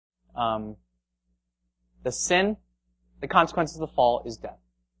The sin, the consequences of the fall is death.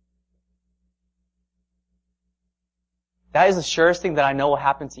 That is the surest thing that I know will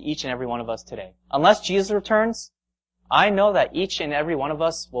happen to each and every one of us today. Unless Jesus returns, I know that each and every one of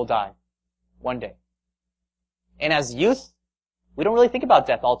us will die one day. And as youth, we don't really think about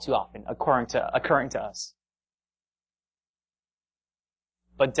death all too often, occurring to us.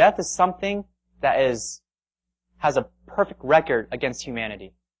 But death is something that has a perfect record against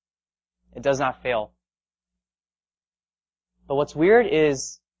humanity. It does not fail. But what's weird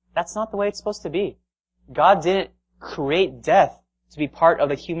is that's not the way it's supposed to be. God didn't create death to be part of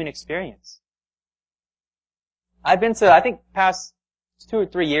the human experience. I've been to, I think, past 2 or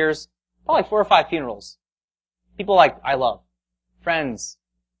 3 years, probably 4 or 5 funerals. People like I love. Friends,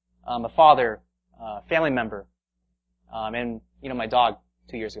 a father, family member, and, my dog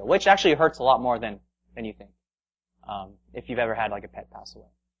 2 years ago, which actually hurts a lot more than you think, if you've ever had like a pet pass away.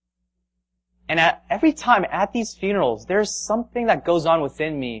 And every time at these funerals, there's something that goes on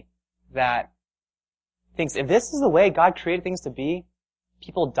within me that thinks, if this is the way God created things to be,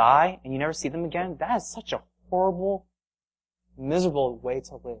 people die and you never see them again, that is such a horrible, miserable way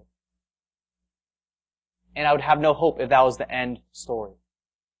to live. And I would have no hope if that was the end story.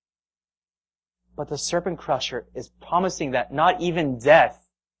 But the serpent crusher is promising that not even death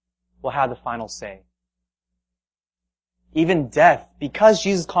will have the final say. Even death, because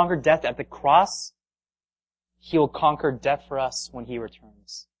Jesus conquered death at the cross, He will conquer death for us when He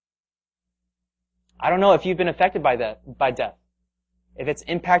returns. I don't know if you've been affected by death. If it's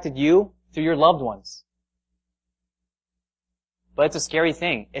impacted you through your loved ones. But it's a scary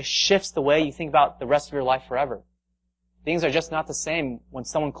thing. It shifts the way you think about the rest of your life forever. Things are just not the same when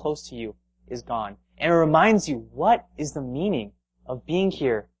someone close to you is gone. And it reminds you, what is the meaning of being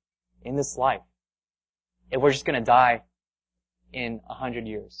here in this life if we're just going to die in 100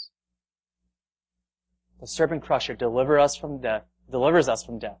 years? The serpent crusher delivers us from death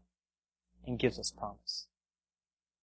and gives us promise.